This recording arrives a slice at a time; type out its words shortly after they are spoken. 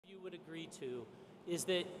agree to is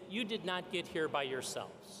that you did not get here by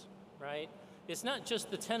yourselves, right? It's not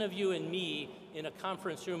just the 10 of you and me in a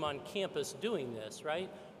conference room on campus doing this, right?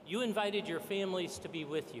 You invited your families to be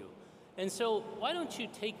with you. And so why don't you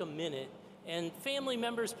take a minute and family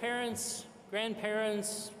members, parents,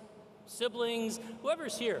 grandparents, siblings,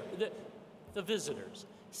 whoever's here, the visitors,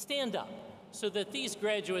 stand up so that these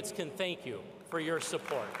graduates can thank you for your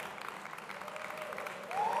support.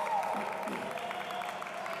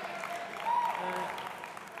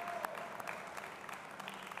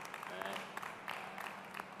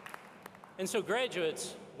 And so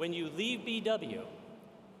graduates, when you leave BW,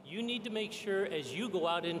 you need to make sure as you go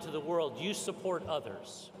out into the world, you support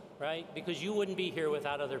others, right? Because you wouldn't be here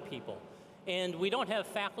without other people. And we don't have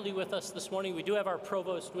faculty with us this morning. We do have our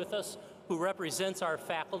provost with us who represents our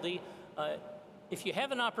faculty. If you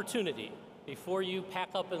have an opportunity before you pack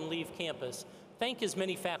up and leave campus, thank as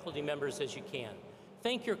many faculty members as you can.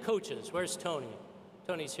 Thank your coaches. Where's Tony?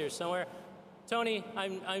 Tony's here somewhere. Tony,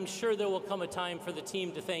 I'm sure there will come a time for the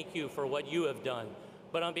team to thank you for what you have done.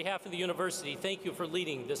 But on behalf of the university, thank you for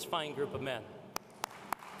leading this fine group of men.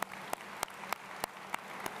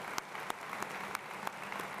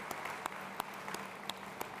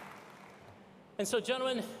 And so,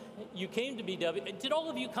 gentlemen, you came to BW. Did all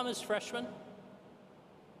of you come as freshmen?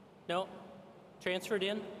 No? Transferred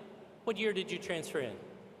in? What year did you transfer in?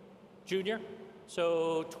 Junior?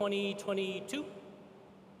 So 2022?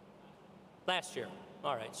 Last year.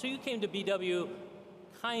 All right. So you came to BW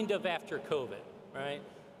kind of after COVID, right?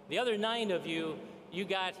 The other 9 of you, you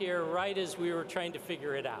got here right as we were trying to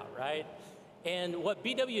figure it out, right? And what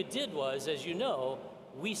BW did was, as you know,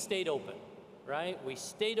 we stayed open, right? We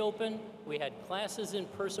stayed open. We had classes in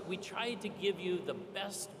person. We tried to give you the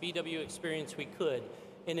best BW experience we could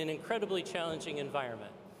in an incredibly challenging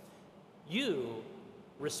environment. You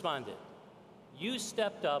responded. You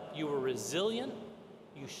stepped up. You were resilient.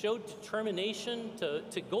 You showed determination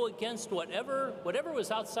to go against whatever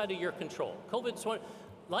was outside of your control.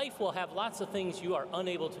 Life will have lots of things you are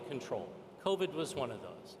unable to control. COVID was one of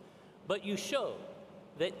those. But you showed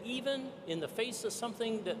that even in the face of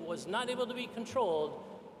something that was not able to be controlled,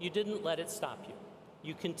 you didn't let it stop you.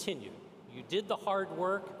 You continued. You did the hard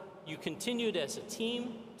work. You continued as a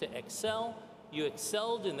team to excel. You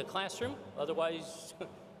excelled in the classroom. Otherwise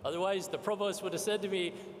the provost would have said to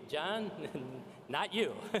me, John, not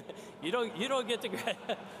you. You don't get to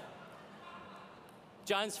graduate.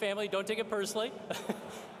 John's family, don't take it personally.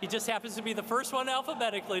 He just happens to be the first one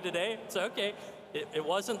alphabetically today. It's okay. It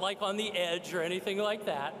wasn't like on the edge or anything like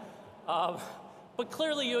that. But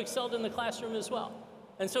clearly you excelled in the classroom as well.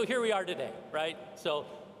 And so here we are today, right? So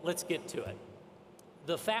let's get to it.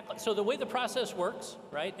 So the way the process works,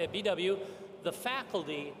 right, at BW, the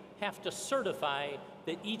faculty have to certify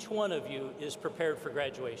that each one of you is prepared for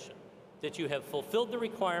graduation, that you have fulfilled the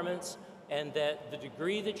requirements, and that the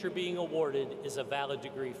degree that you're being awarded is a valid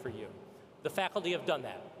degree for you. The faculty have done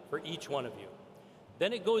that for each one of you.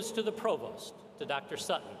 Then it goes to the provost, to Dr.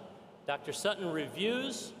 Sutton. Dr. Sutton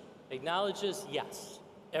reviews, acknowledges, yes,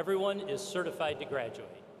 everyone is certified to graduate.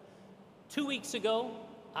 2 weeks ago,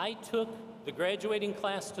 I took the graduating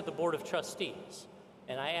class to the Board of Trustees,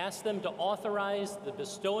 and I asked them to authorize the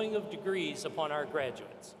bestowing of degrees upon our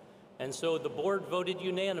graduates. And so the board voted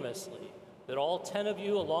unanimously that all 10 of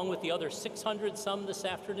you, along with the other 600 some this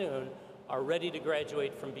afternoon, are ready to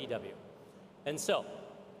graduate from BW. And so,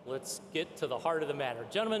 let's get to the heart of the matter.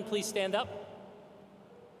 Gentlemen, please stand up.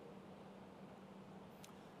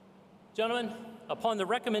 Gentlemen, upon the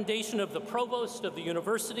recommendation of the provost of the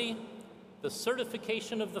university, the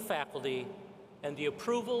certification of the faculty, and the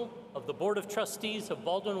approval of the Board of Trustees of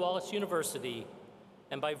Baldwin Wallace University,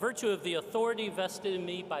 and by virtue of the authority vested in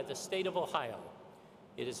me by the state of Ohio,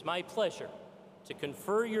 it is my pleasure to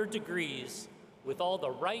confer your degrees with all the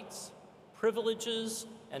rights, privileges,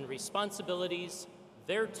 and responsibilities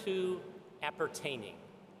thereto appertaining.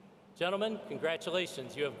 Gentlemen,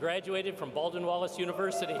 congratulations. You have graduated from Baldwin Wallace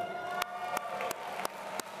University.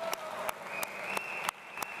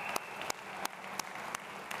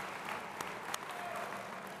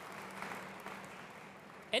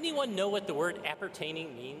 Anyone know what the word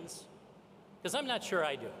appertaining means? Because I'm not sure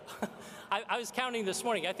I do. I was counting this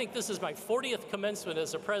morning. I think this is my 40th commencement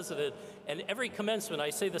as a president, and every commencement I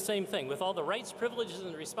say the same thing, with all the rights, privileges,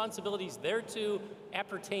 and responsibilities thereto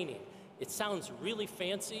appertaining. It sounds really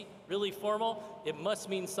fancy, really formal. It must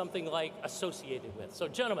mean something like associated with. So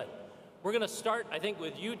gentlemen, we're going to start, I think,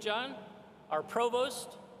 with you, John. Our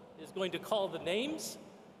provost is going to call the names.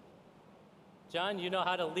 John, you know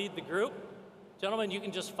how to lead the group. Gentlemen, you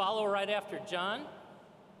can just follow right after John.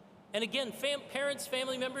 And again, parents,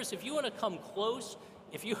 family members, if you want to come close,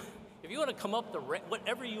 if If you want to come up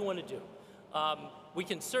whatever you want to do. We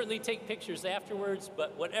can certainly take pictures afterwards,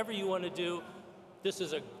 but whatever you want to do, this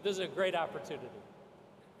is a great opportunity.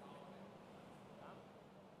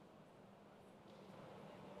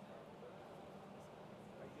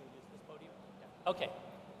 Are you going to use this podium? Yeah. Okay.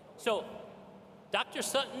 So Dr.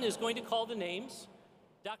 Sutton is going to call the names.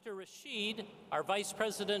 Dr. Rashid, our Vice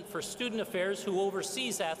President for Student Affairs, who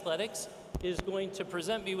oversees athletics, is going to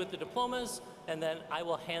present me with the diplomas, and then I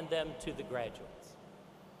will hand them to the graduates.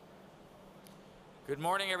 Good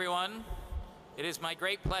morning, everyone. It is my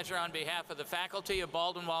great pleasure on behalf of the faculty of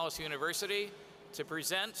Baldwin Wallace University to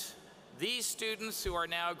present these students who are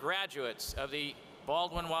now graduates of the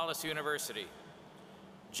Baldwin Wallace University.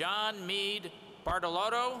 John Meade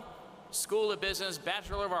Bartolotto, School of Business,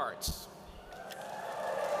 Bachelor of Arts.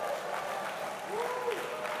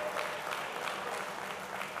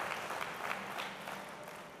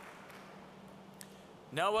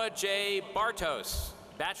 Noah J. Bartos,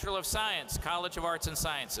 Bachelor of Science, College of Arts and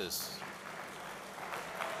Sciences.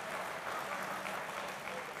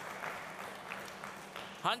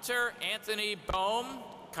 Hunter Anthony Bohm,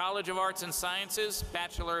 College of Arts and Sciences,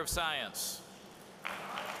 Bachelor of Science.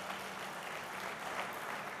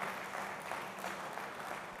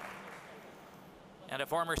 And a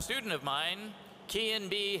former student of mine, Kian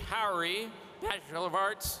B. Howery, Bachelor of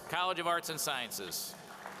Arts, College of Arts and Sciences.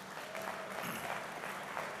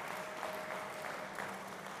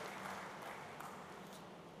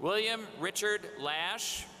 William Richard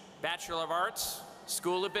Lash, Bachelor of Arts,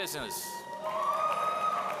 School of Business.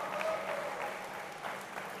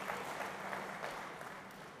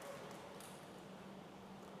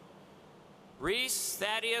 Reese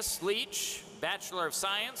Thaddeus Leach, Bachelor of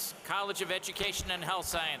Science, College of Education and Health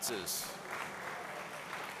Sciences.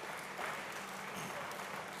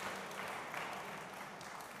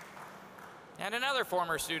 And another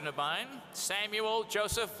former student of mine, Samuel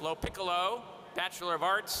Joseph Lopiccolo, Bachelor of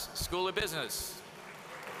Arts, School of Business.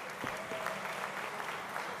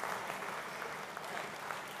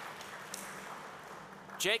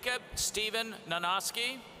 Jacob Stephen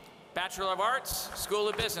Nanoski, Bachelor of Arts, School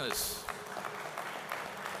of Business.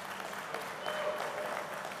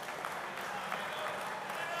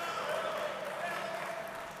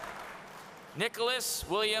 Nicholas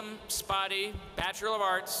William Spotty, Bachelor of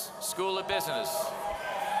Arts, School of Business.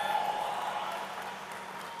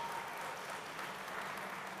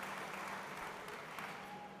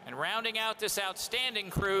 And rounding out this outstanding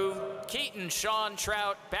crew, Keaton Sean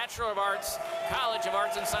Trout, Bachelor of Arts, College of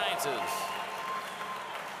Arts and Sciences.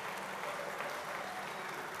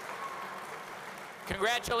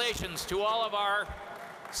 Congratulations to all of our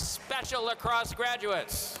special lacrosse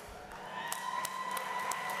graduates.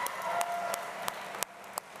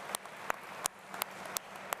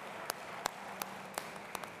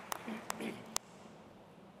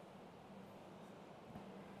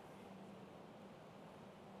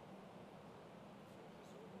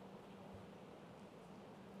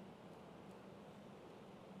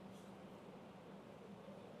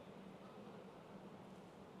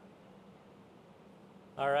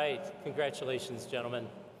 All right, congratulations, gentlemen.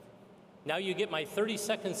 Now you get my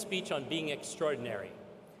 30-second speech on being extraordinary,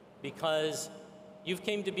 because you've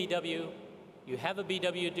came to BW, you have a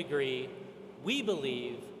BW degree. We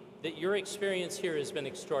believe that your experience here has been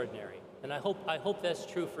extraordinary, and I hope that's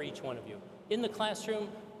true for each one of you. In the classroom,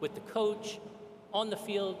 with the coach, on the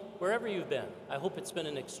field, wherever you've been, I hope it's been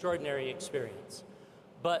an extraordinary experience.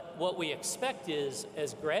 But what we expect is,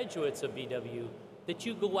 as graduates of BW, that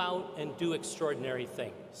you go out and do extraordinary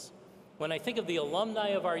things. When I think of the alumni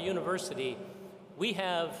of our university, we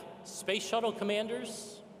have space shuttle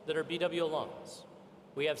commanders that are BW alums.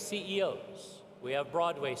 We have CEOs. We have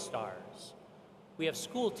Broadway stars. We have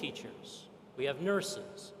school teachers. We have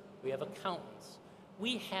nurses. We have accountants.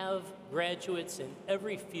 We have graduates in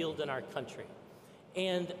every field in our country.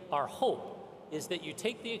 And our hope is that you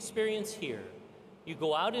take the experience here, you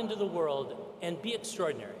go out into the world and be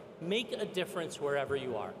extraordinary. Make a difference wherever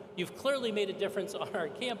you are. You've clearly made a difference on our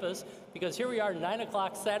campus, because here we are, 9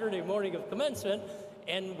 o'clock Saturday morning of commencement,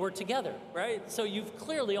 and we're together, right? So you've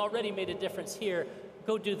clearly already made a difference here.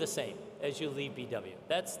 Go do the same as you leave BW.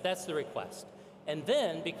 That's the request. And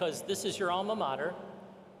then, because this is your alma mater,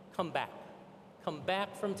 come back. Come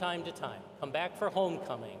back from time to time. Come back for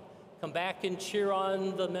homecoming. Come back and cheer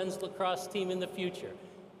on the men's lacrosse team in the future.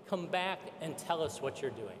 Come back and tell us what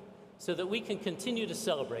you're doing, so that we can continue to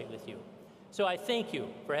celebrate with you. So I thank you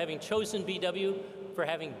for having chosen BW, for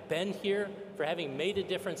having been here, for having made a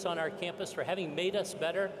difference on our campus, for having made us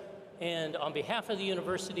better. And on behalf of the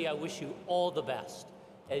university, I wish you all the best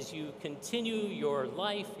as you continue your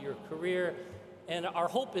life, your career, And our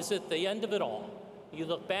hope is at the end of it all, you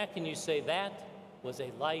look back and you say, that was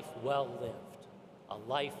a life well lived, a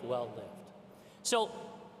life well lived. So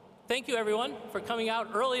thank you, everyone, for coming out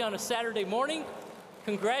early on a Saturday morning.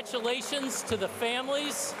 Congratulations to the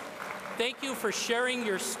families. Thank you for sharing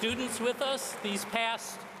your students with us these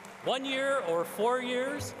past 1 year or 4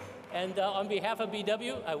 years. And on behalf of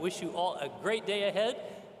BW, I wish you all a great day ahead.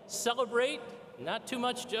 Celebrate, not too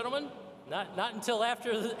much, gentlemen, not until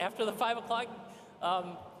after the 5 o'clock,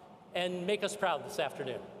 and make us proud this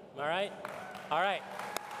afternoon, all right? All right.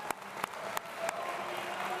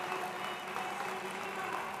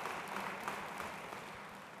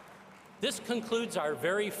 This concludes our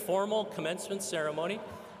very formal commencement ceremony.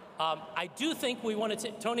 I do think we want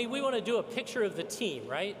to, Tony, we want to do a picture of the team,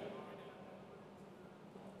 right?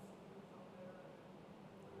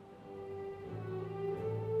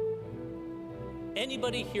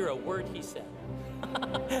 Anybody hear a word he said?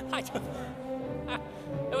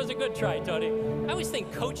 That was a good try, Tony. I always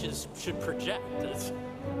think coaches should project.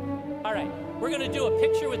 All right, we're going to do a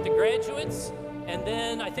picture with the graduates, and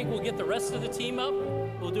then I think we'll get the rest of the team up.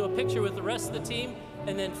 We'll do a picture with the rest of the team,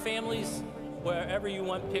 and then families, wherever you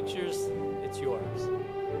want pictures, it's yours.